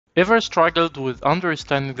Ever struggled with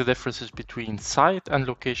understanding the differences between site and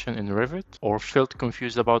location in Revit, or felt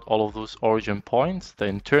confused about all of those origin points, the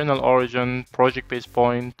internal origin, project base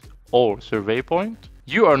point, or survey point?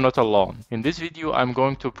 You are not alone. In this video, I'm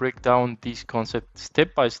going to break down these concepts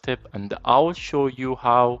step by step, and I will show you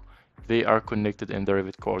how they are connected in the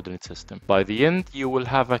Revit coordinate system. By the end, you will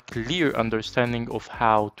have a clear understanding of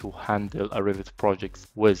how to handle a Revit project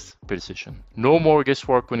with precision. No more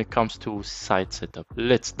guesswork when it comes to site setup.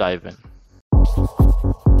 Let's dive in.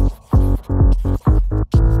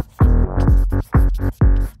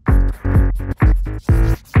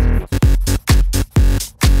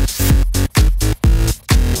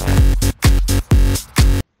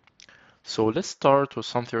 So let's start with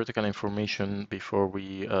some theoretical information before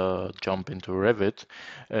we jump into Revit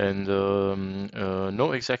and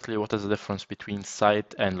know exactly what is the difference between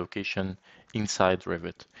site and location inside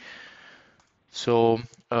Revit. So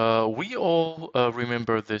we all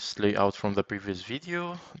remember this layout from the previous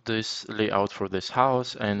video, this layout for this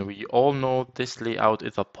house, and we all know this layout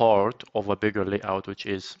is a part of a bigger layout, which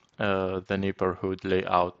is the neighborhood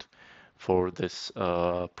layout for this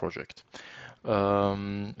project.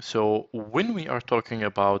 So when we are talking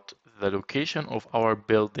about the location of our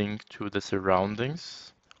building to the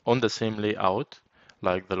surroundings on the same layout,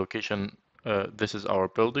 like the location, this is our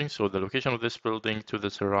building, so the location of this building to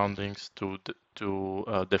the surroundings, to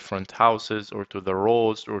different houses or to the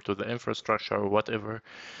roads or to the infrastructure or whatever,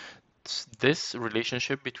 this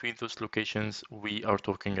relationship between those locations, we are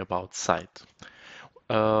talking about site.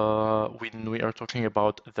 When we are talking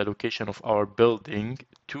about the location of our building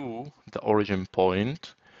to the origin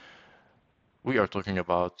point, we are talking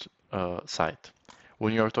about site.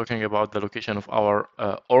 When you are talking about the location of our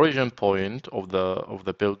origin point of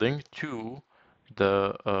the building to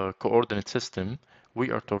the coordinate system,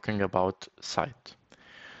 we are talking about site.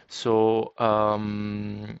 So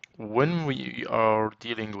when we are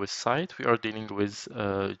dealing with site, we are dealing with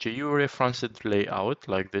georeferenced layout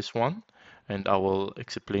like this one, and I will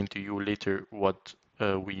explain to you later what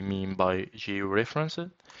we mean by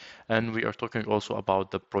georeferenced. And we are talking also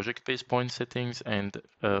about the project base point settings, and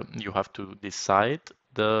you have to decide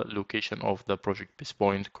the location of the project base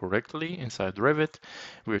point correctly inside Revit.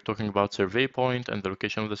 We're talking about survey point and the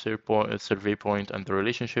location of the survey point and the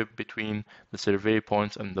relationship between the survey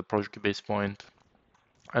points and the project base point.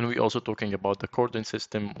 And we're also talking about the coordinate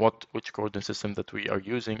system, which coordinate system that we are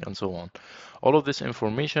using, and so on. All of this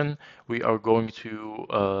information we are going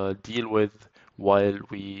to deal with while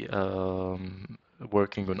we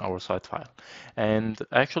working on our site file. And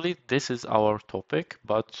actually, this is our topic,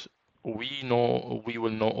 but we will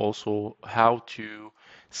know also how to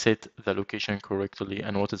set the location correctly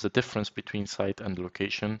and what is the difference between site and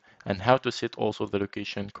location, and how to set also the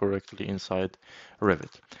location correctly inside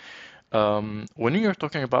Revit. When we are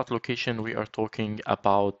talking about location, we are talking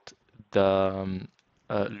about the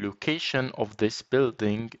location of this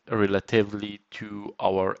building relatively to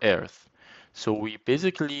our Earth. So we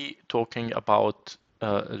basically talking about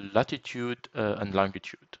latitude and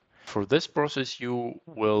longitude. For this process, you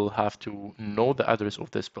will have to know the address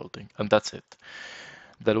of this building, and that's it.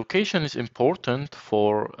 The location is important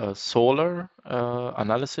for solar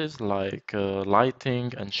analysis like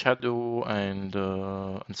lighting and shadow and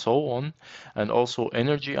so on, and also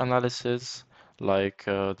energy analysis like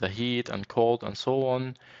the heat and cold and so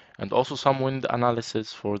on, and also some wind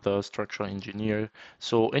analysis for the structural engineer.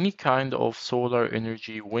 So any kind of solar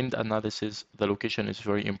energy, wind analysis, the location is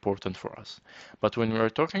very important for us. But when we are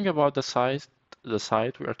talking about the site,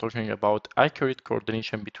 we are talking about accurate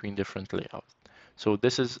coordination between different layouts. So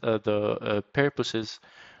this is the purposes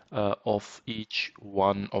of each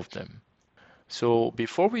one of them. So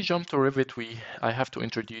before we jump to Revit, I have to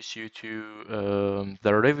introduce you to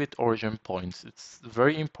the Revit origin points. It's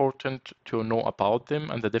very important to know about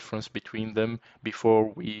them and the difference between them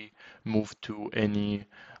before we move to any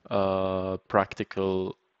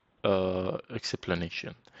practical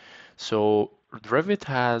explanation. So Revit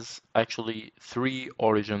has actually three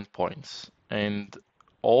origin points, and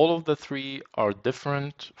all of the three are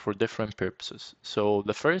different for different purposes. So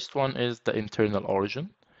the first one is the internal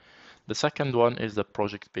origin. The second one is the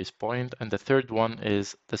project base point, and the third one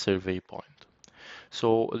is the survey point.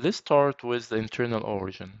 So let's start with the internal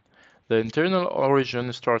origin. The internal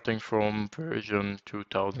origin starting from version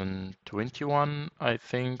 2021, I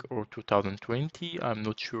think, or 2020. I'm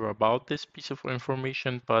not sure about this piece of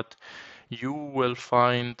information, but you will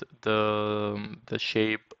find the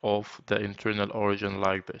shape of the internal origin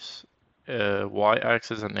like this,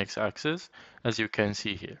 y-axis and x-axis, as you can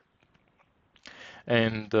see here.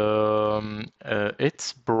 And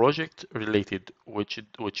it's project related,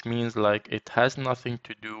 which means like it has nothing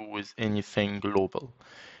to do with anything global.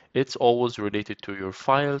 It's always related to your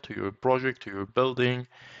file, to your project, to your building,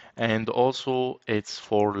 and also it's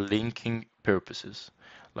for linking purposes.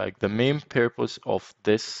 Like the main purpose of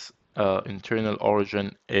this internal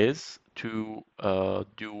origin is to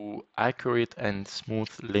do accurate and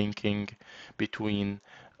smooth linking between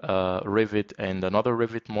Revit and another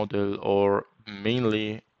Revit model, or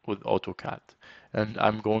mainly with AutoCAD. And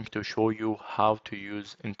I'm going to show you how to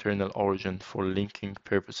use internal origin for linking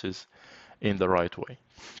purposes in the right way.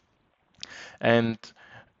 And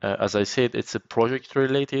as I said, it's a project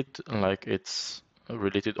related, like it's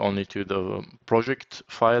related only to the project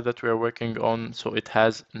file that we are working on. So it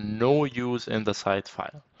has no use in the site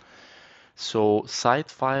file. So site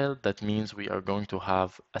file, that means we are going to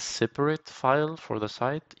have a separate file for the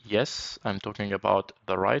site. Yes, I'm talking about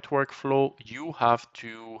the right workflow. You have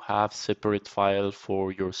to have separate file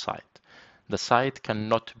for your site. The site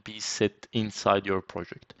cannot be set inside your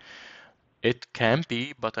project. It can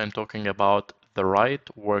be, but I'm talking about the right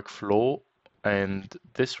workflow, and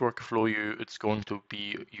this workflow it's going to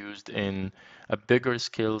be used in a bigger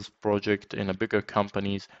skills project in a bigger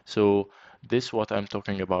companies. So this is what I'm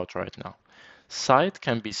talking about right now. Site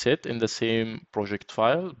can be set in the same project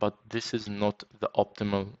file, but this is not the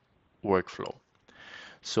optimal workflow.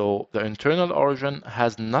 So the internal origin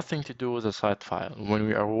has nothing to do with the site file. When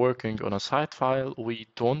we are working on a site file, we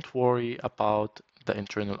don't worry about the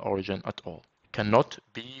internal origin at all. Cannot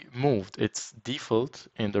be moved. It's default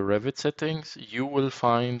in the Revit settings. You will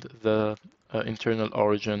find the internal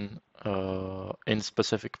origin in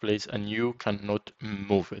specific place and you cannot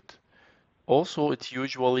move it. Also, it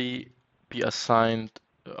usually be assigned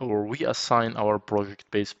or we assign our project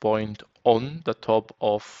base point on the top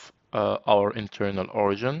of our internal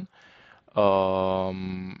origin.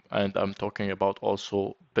 And I'm talking about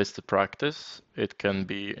also best practice. It can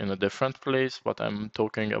be in a different place, but I'm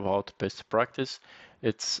talking about best practice.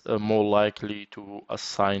 It's more likely to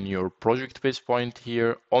assign your project base point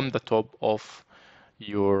here on the top of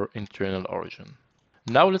your internal origin.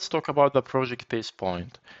 Now let's talk about the project base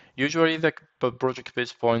point. Usually the project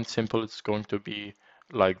base point simple is going to be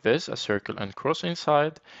like this, a circle and cross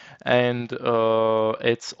inside. And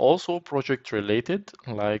it's also project related,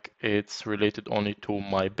 like it's related only to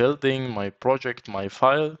my building, my project, my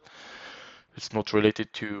file. It's not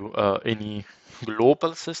related to any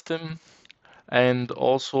global system. And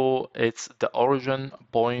also it's the origin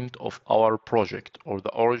point of our project or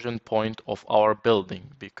the origin point of our building,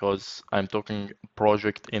 because I'm talking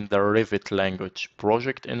project in the Revit language.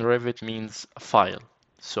 Project in Revit means file.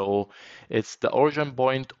 So it's the origin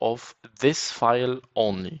point of this file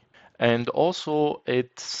only. And also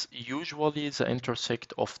it's usually the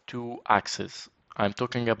intersect of two axes. I'm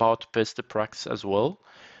talking about best practice as well.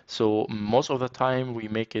 So most of the time we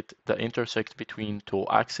make it the intersect between two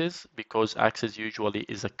axes, because axis usually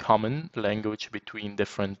is a common language between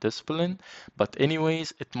different discipline. But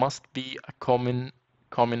anyways, it must be a common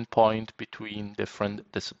point between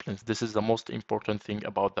different disciplines. This is the most important thing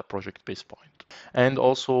about the project base point. And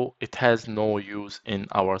also it has no use in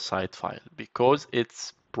our site file because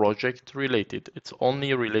it's project related. It's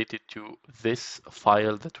only related to this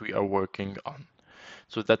file that we are working on.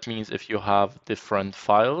 So that means if you have different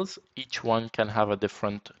files, each one can have a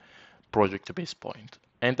different project base point.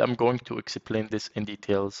 And I'm going to explain this in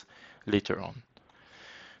details later on.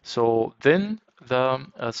 So then the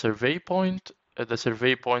survey point, the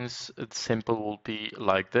survey points simple will be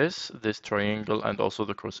like this triangle and also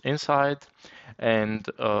the cross inside. And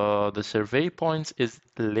the survey points is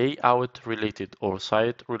layout related or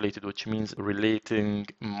site related, which means relating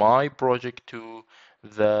my project to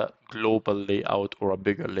the global layout or a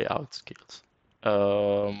bigger layout scales.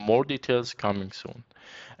 More details coming soon.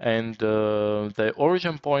 And the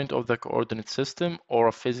origin point of the coordinate system or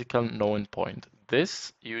a physical known point.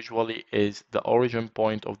 This usually is the origin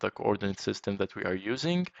point of the coordinate system that we are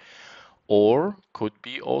using, or could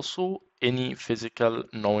be also any physical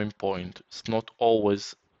known point. It's not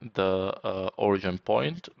always the origin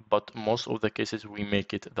point, but most of the cases we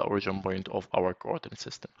make it the origin point of our coordinate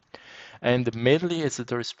system. And mainly it's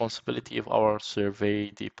the responsibility of our survey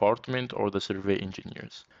department or the survey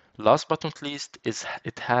engineers. Last but not least is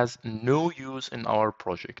it has no use in our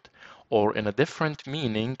project, or in a different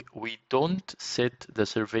meaning, we don't set the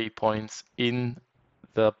survey points in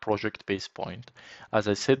the project base point. As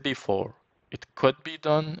I said before, it could be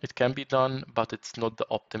done, it can be done, but it's not the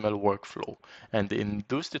optimal workflow. And in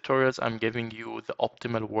those tutorials, I'm giving you the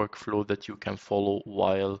optimal workflow that you can follow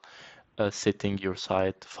while setting your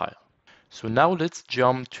site file. So now let's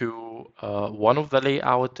jump to one of the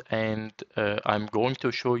layout, and I'm going to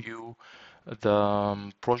show you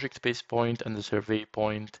the project base point and the survey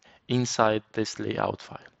point inside this layout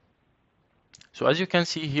file. So as you can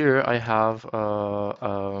see here, I have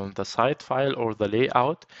the site file or the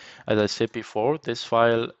layout. As I said before, this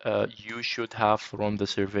file you should have from the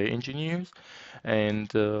survey engineers, and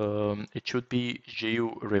it should be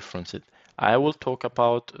geo-referenced. I will talk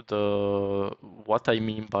about what I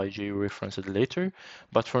mean by geo-referenced later,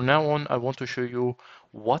 but for now on, I want to show you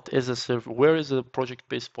where is a project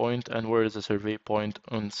base point and where is a survey point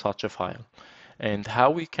on such a file, and how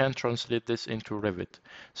we can translate this into Revit.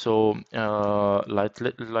 So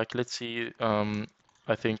let's see,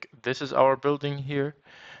 I think this is our building here,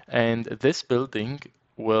 and this building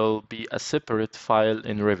will be a separate file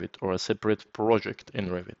in Revit or a separate project in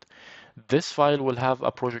Revit. This file will have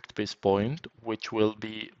a project base point, which will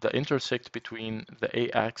be the intersect between the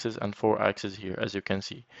A-axis and 4-axis here, as you can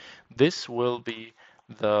see. This will be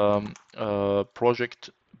the project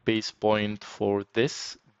base point for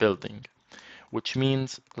this building, which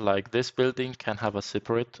means like this building can have a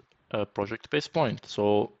separate project base point.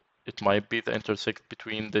 So it might be the intersect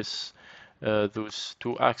between those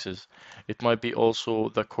two axes. It might be also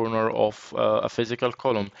the corner of a physical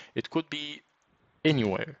column. It could be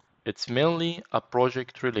anywhere. It's mainly a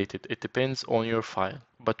project related. It depends on your file.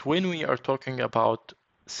 But when we are talking about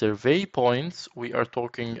survey points, we are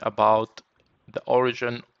talking about the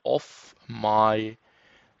origin of my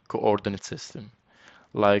coordinate system.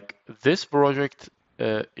 Like this project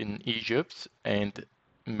in Egypt, and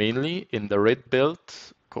mainly in the red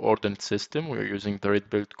belt coordinate system. We're using the red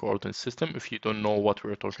belt coordinate system. If you don't know what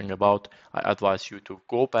we're talking about, I advise you to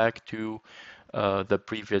go back to the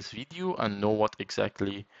previous video and know what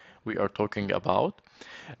exactly we are talking about.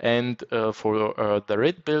 And for the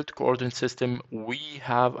red belt coordinate system, we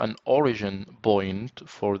have an origin point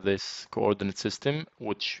for this coordinate system,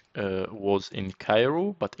 which was in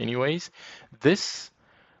Cairo. But anyways, this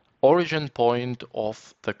origin point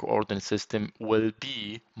of the coordinate system will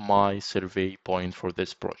be my survey point for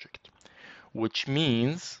this project, which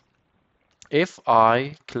means if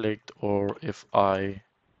I clicked or if I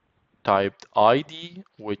typed ID,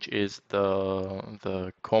 which is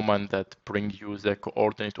the command that brings you the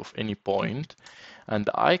coordinate of any point, and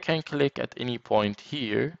I can click at any point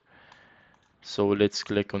here. So let's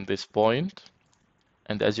click on this point.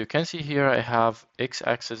 And as you can see here, I have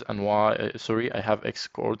x-axis and I have x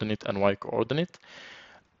coordinate and y coordinate.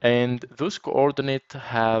 And those coordinates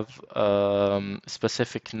have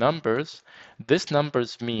specific numbers. These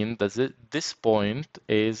numbers mean that this point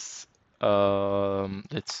is,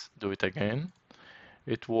 let's do it again.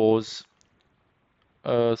 It was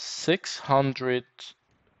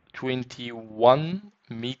 621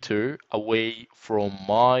 meter away from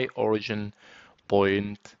my origin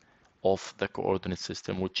point of the coordinate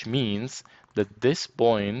system, which means that this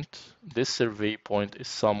point, this survey point, is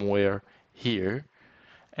somewhere here.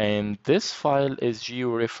 And this file is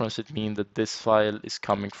geo-referenced, meaning that this file is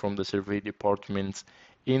coming from the survey department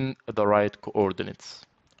in the right coordinates.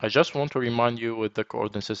 I just want to remind you with the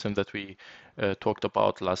coordinate system that we talked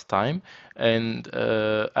about last time. And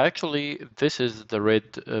actually, this is the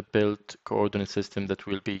red built coordinate system that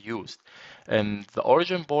will be used. And the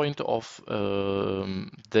origin point of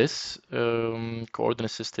this coordinate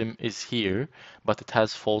system is here, but it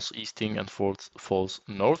has false easting and false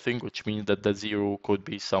northing, which means that the zero could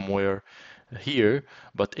be somewhere here.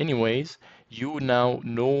 But anyways, you now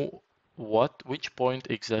know which point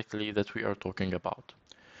exactly that we are talking about.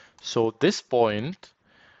 So this point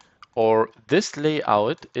or this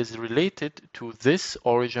layout is related to this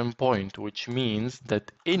origin point, which means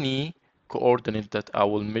that any coordinate that I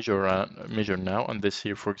will measure now, and this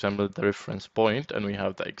here, for example, the reference point, and we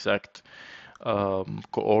have the exact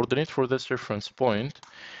coordinate for this reference point.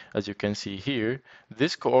 As you can see here,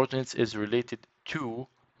 this coordinate is related to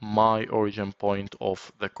my origin point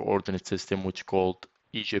of the coordinate system, which called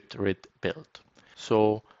Egypt red belt.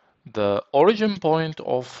 So the origin point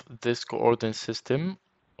of this coordinate system,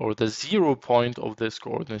 or the 0 point of this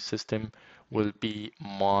coordinate system, will be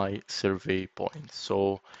my survey point.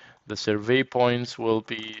 So the survey points will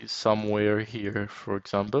be somewhere here, for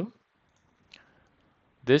example.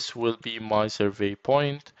 This will be my survey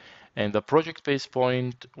point, and the project base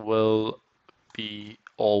point will be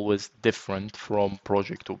always different from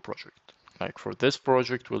project to project. Like for this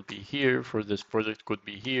project will be here, for this project could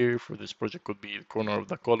be here, for this project could be the corner of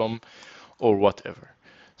the column or whatever.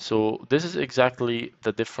 So this is exactly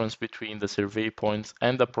the difference between the survey points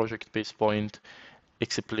and the project base point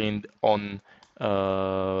explained on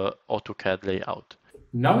AutoCAD layout.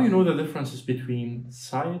 Now you know the differences between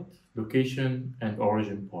site location, and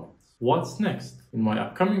origin points. What's next? In my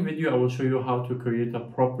upcoming video, I will show you how to create a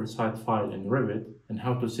proper site file in Revit and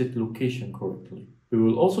how to set location correctly. We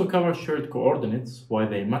will also cover shared coordinates, why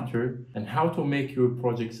they matter, and how to make your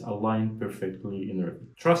projects align perfectly in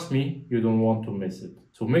Revit. Trust me, you don't want to miss it.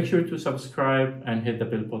 So make sure to subscribe and hit the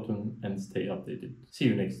bell button and stay updated. See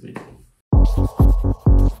you next video.